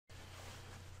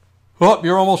Well,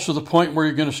 you're almost to the point where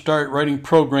you're going to start writing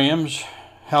programs.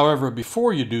 However,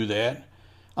 before you do that,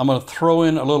 I'm going to throw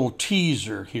in a little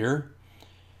teaser here.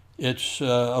 It's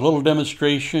a little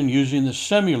demonstration using the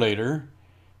simulator,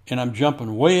 and I'm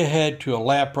jumping way ahead to a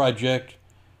lab project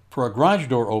for a garage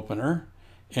door opener,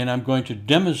 and I'm going to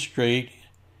demonstrate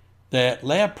that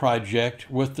lab project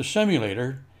with the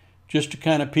simulator just to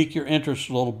kind of pique your interest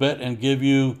a little bit and give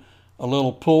you a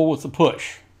little pull with the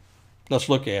push. Let's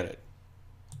look at it.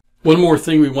 One more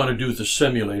thing we want to do with the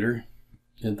simulator,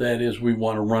 and that is we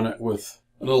want to run it with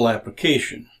a little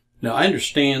application. Now, I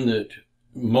understand that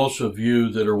most of you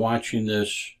that are watching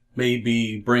this may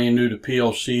be brand new to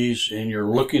PLCs, and you're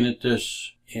looking at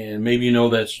this, and maybe you know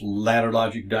that's ladder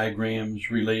logic diagrams,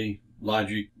 relay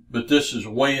logic, but this is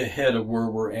way ahead of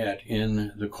where we're at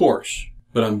in the course.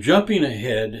 But I'm jumping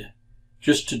ahead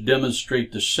just to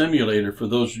demonstrate the simulator for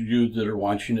those of you that are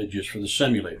watching it just for the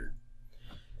simulator.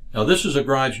 Now, this is a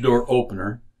garage door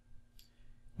opener.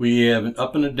 We have an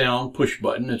up and a down push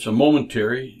button. It's a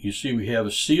momentary. You see we have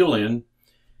a seal in.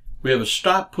 We have a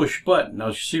stop push button. Now,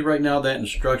 as you see right now, that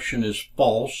instruction is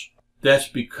false. That's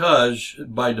because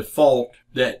by default,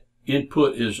 that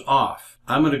input is off.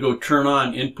 I'm going to go turn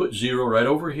on input 0 right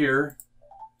over here.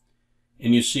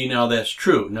 And you see now that's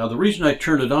true. Now, the reason I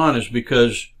turned it on is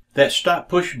because that stop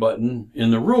push button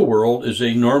in the real world is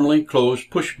a normally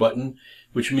closed push button,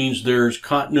 which means there's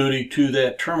continuity to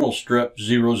that terminal strip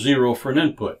 00 for an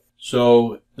input.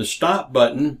 So the stop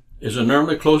button is a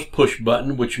normally closed push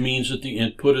button, which means that the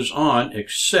input is on,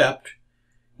 except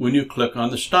when you click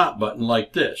on the stop button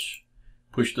like this.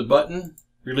 Push the button,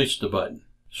 release the button.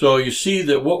 So you see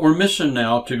that what we're missing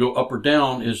now to go up or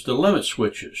down is the limit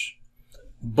switches.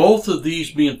 Both of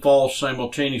these being false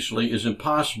simultaneously is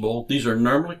impossible. These are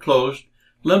normally closed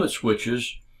limit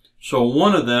switches. So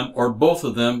one of them or both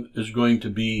of them is going to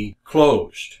be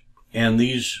closed. And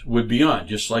these would be on,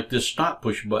 just like this stop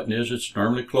push button is. It's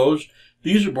normally closed.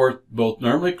 These are both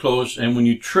normally closed, and when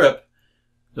you trip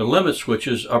the limit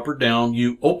switches up or down,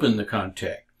 you open the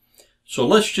contact. So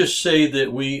let's just say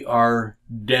that we are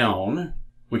down,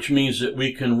 which means that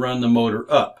we can run the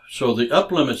motor up. So the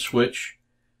up limit switch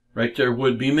right there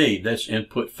would be made. That's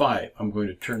input 5. I'm going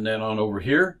to turn that on over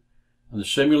here on the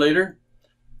simulator.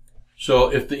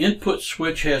 So if the input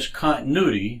switch has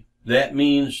continuity, that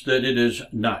means that it is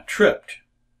not tripped.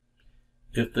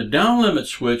 If the down limit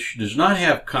switch does not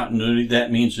have continuity,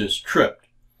 that means it's tripped.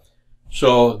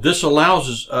 So this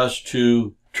allows us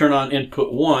to turn on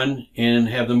input 1 and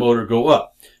have the motor go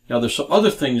up. Now there's some other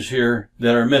things here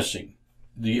that are missing.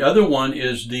 The other one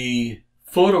is the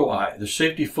photo eye, the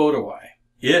safety photo eye.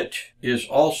 It is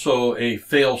also a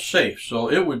fail safe, so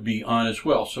it would be on as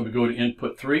well. So we go to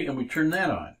input 3 and we turn that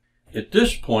on. At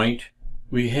this point,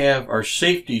 we have our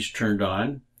safeties turned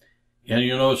on, and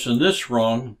you'll notice in this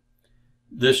rung,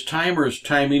 this timer is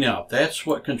timing out. That's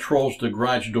what controls the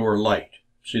garage door light.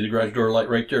 See the garage door light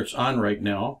right there? It's on right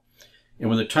now. And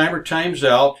when the timer times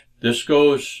out, this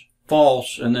goes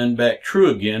false and then back true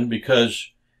again,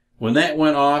 because when that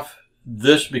went off,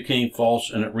 this became false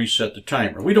and it reset the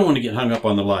timer. We don't want to get hung up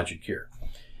on the logic here.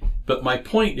 But my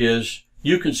point is,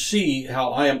 you can see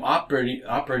how I am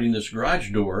operating this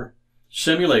garage door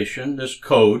simulation, this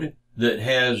code that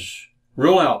has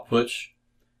real outputs.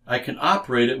 I can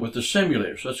operate it with the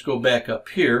simulator. So let's go back up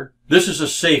here. This is a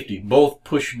safety, both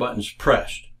push buttons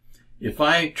pressed. If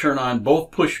I turn on both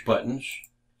push buttons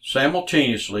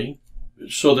simultaneously,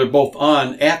 so they're both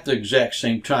on at the exact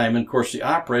same time, and of course the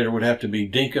operator would have to be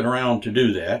dinking around to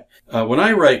do that. When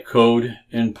I write code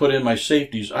and put in my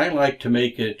safeties, I like to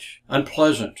make it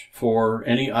unpleasant for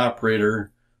any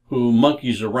operator who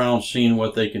monkeys around seeing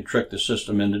what they can trick the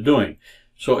system into doing.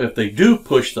 So if they do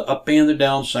push the up and the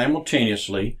down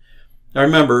simultaneously, now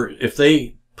remember, if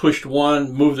they pushed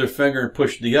one, moved their finger and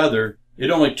pushed the other,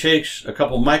 it only takes a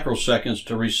couple microseconds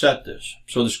to reset this.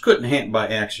 So this couldn't happen by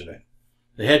accident.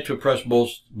 They had to press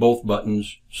both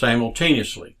buttons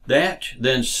simultaneously. That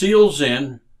then seals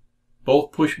in,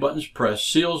 both push buttons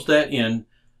pressed, seals that in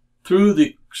through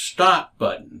the stop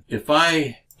button. If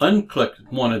I unclick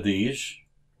one of these,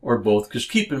 or both, because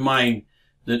keep in mind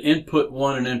that input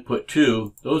 1 and input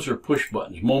 2, those are push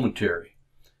buttons, momentary.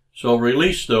 So I'll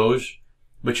release those,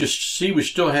 but you see we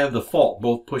still have the fault,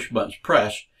 both push buttons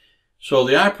pressed. So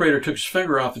the operator took his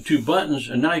finger off the 2 buttons,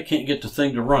 and now he can't get the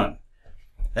thing to run.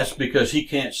 That's because he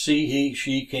can't see,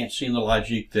 she can't see in the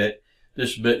logic that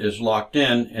this bit is locked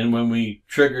in, and when we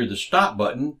trigger the stop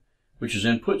button, which is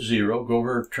input 0, go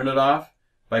over, turn it off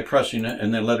by pressing it,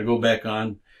 and then let it go back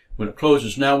on. When it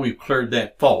closes, now we've cleared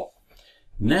that fault.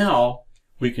 Now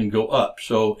we can go up.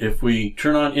 So if we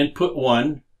turn on input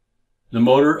 1, the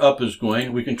motor up is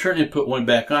going. We can turn input 1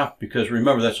 back off because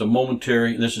remember that's a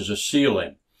momentary, this is a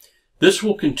ceiling. This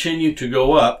will continue to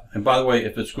go up, and by the way,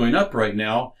 if it's going up right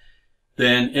now,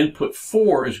 then input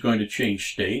 4 is going to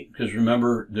change state because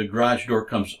remember the garage door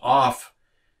comes off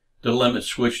the limit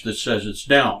switch that says it's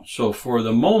down. So for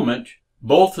the moment,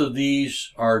 both of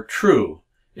these are true.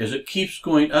 As it keeps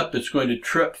going up, it's going to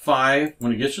trip 5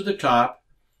 when it gets to the top,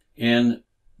 and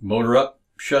motor up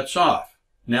shuts off.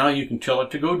 Now you can tell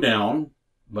it to go down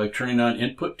by turning on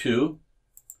input 2,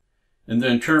 and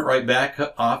then turn it right back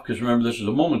off because remember this is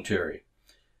a momentary.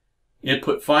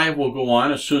 Input 5 will go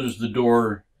on as soon as the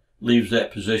door leaves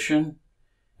that position,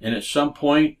 and at some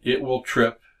point it will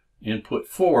trip input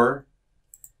 4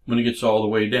 when it gets all the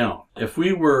way down. If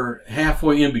we were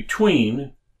halfway in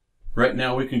between, right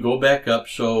now we can go back up.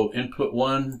 So input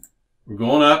 1, we're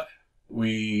going up.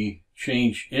 We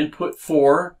change input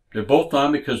 4. They're both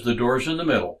on because the door's in the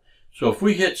middle. So if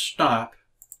we hit stop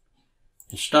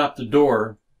and stop the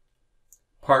door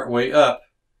part way up,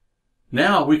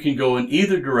 now we can go in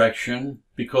either direction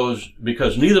because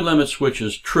neither limit switch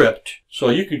is tripped. So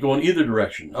you can go in either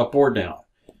direction, up or down.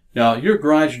 Now your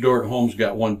garage door at home's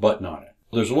got 1 button on it.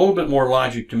 There's a little bit more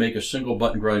logic to make a single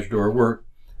button garage door work.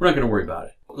 We're not going to worry about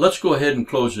it. Let's go ahead and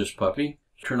close this puppy.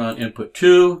 Turn on input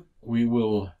 2. We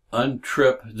will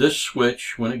untrip this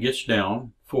switch when it gets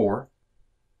down, 4.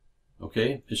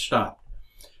 Okay, it stopped.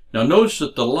 Now notice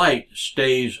that the light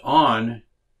stays on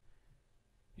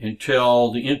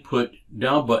until the input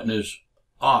down button is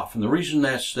off. And the reason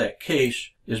that's that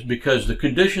case is because the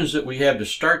conditions that we have to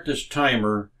start this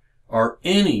timer are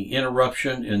any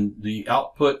interruption in the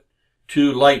output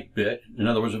to light bit. In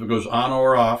other words, if it goes on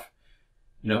or off,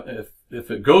 if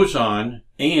it goes on,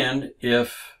 and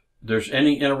if there's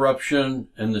any interruption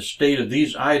in the state of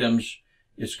these items,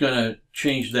 it's going to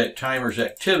change that timer's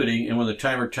activity. And when the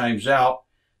timer times out,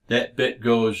 that bit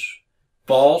goes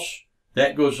false,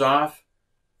 that goes off,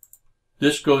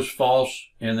 this goes false,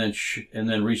 and then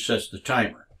resets the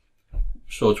timer.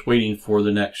 So it's waiting for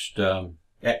the next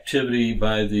activity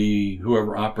by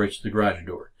whoever operates the garage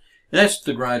door. That's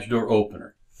the garage door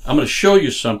opener. I'm going to show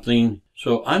you something.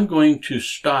 So I'm going to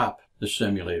stop the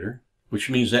simulator, which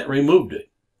means that removed it.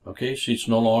 Okay, see, it's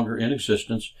no longer in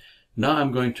existence. Now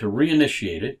I'm going to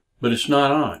reinitiate it, but it's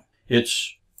not on.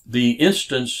 It's the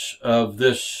instance of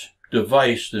this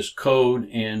device, this code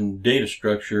and data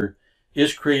structure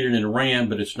is created in RAM,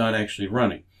 but it's not actually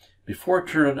running. Before I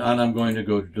turn it on, I'm going to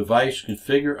go to Device,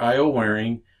 Configure I/O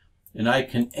Wiring, and I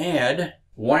can add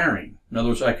wiring. In other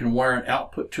words, I can wire an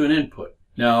output to an input.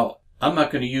 Now, I'm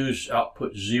not going to use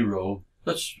output 0.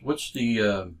 What's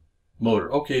the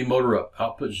motor? Okay, motor up,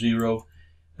 output 0.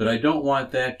 But I don't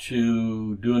want that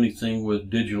to do anything with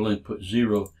digital input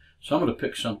 0. So I'm going to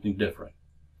pick something different.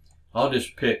 I'll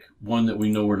just pick one that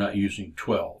we know we're not using,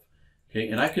 12. Okay,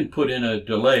 and I can put in a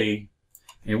delay,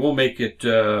 and we'll make it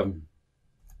 5,000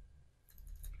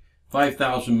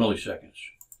 milliseconds.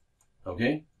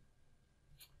 Okay?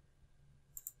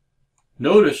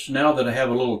 Notice now that I have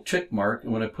a little tick mark,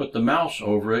 and when I put the mouse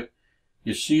over it,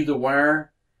 you see the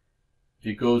wire?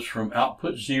 It goes from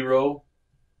output 0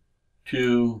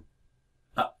 to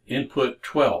input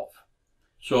 12.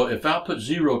 So if output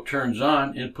 0 turns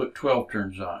on, input 12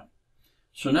 turns on.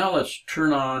 So now let's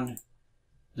turn on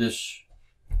this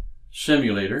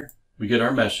simulator. We get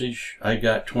our message. I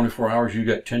got 24 hours, you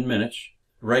got 10 minutes.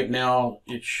 Right now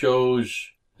it shows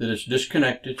that it's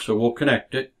disconnected, so we'll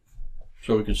connect it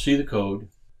so we can see the code.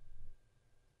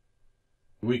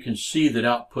 We can see that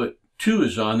output 2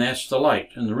 is on, that's the light.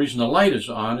 And the reason the light is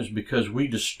on is because we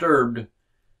disturbed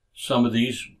some of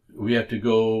these. We have to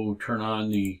go turn on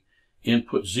the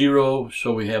input 0,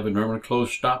 so we have a normally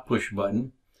closed stop push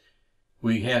button.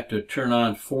 We have to turn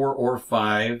on 4 or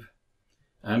 5.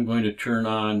 I'm going to turn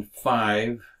on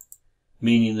 5,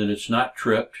 meaning that it's not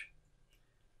tripped.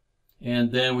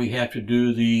 And then we have to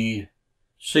do the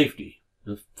safety,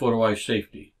 the photo eye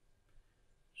safety.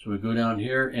 So we go down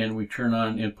here and we turn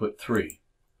on input 3.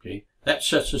 Okay, that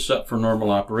sets us up for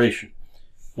normal operation.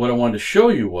 What I wanted to show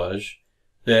you was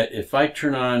that if I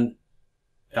turn on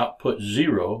output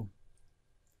 0,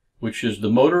 which is the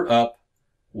motor up,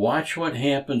 watch what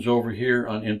happens over here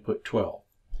on input 12.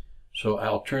 So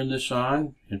I'll turn this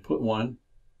on, input 1,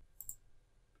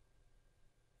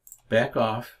 back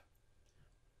off,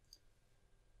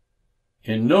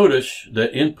 and notice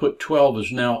that input 12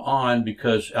 is now on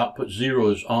because output 0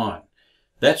 is on.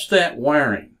 That's that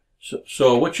wiring.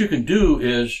 So what you can do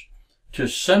is to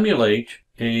simulate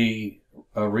a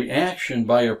reaction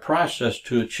by a process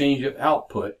to a change of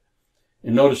output.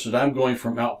 And notice that I'm going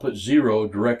from output 0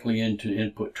 directly into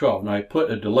input 12. Now I put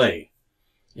a delay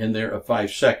in there of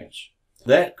 5 seconds.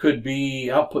 That could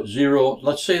be output 0.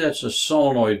 Let's say that's a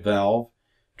solenoid valve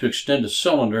to extend a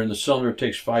cylinder, and the cylinder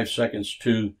takes 5 seconds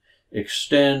to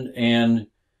extend and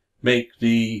make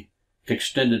the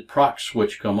extended proc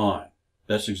switch come on.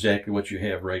 That's exactly what you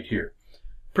have right here.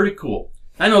 Pretty cool.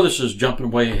 I know this is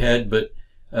jumping way ahead, but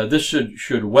this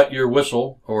should whet your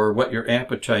whistle or whet your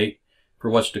appetite for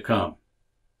what's to come.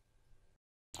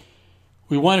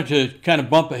 We wanted to kind of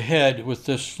bump ahead with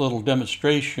this little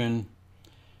demonstration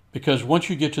because once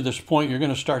you get to this point, you're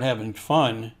going to start having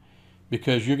fun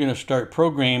because you're going to start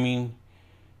programming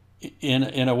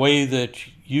in a way that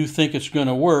you think it's going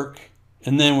to work,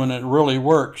 and then when it really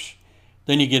works,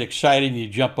 then you get excited and you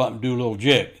jump up and do a little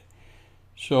jig.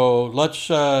 So let's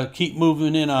keep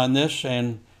moving in on this,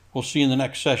 and we'll see you in the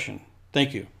next session.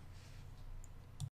 Thank you.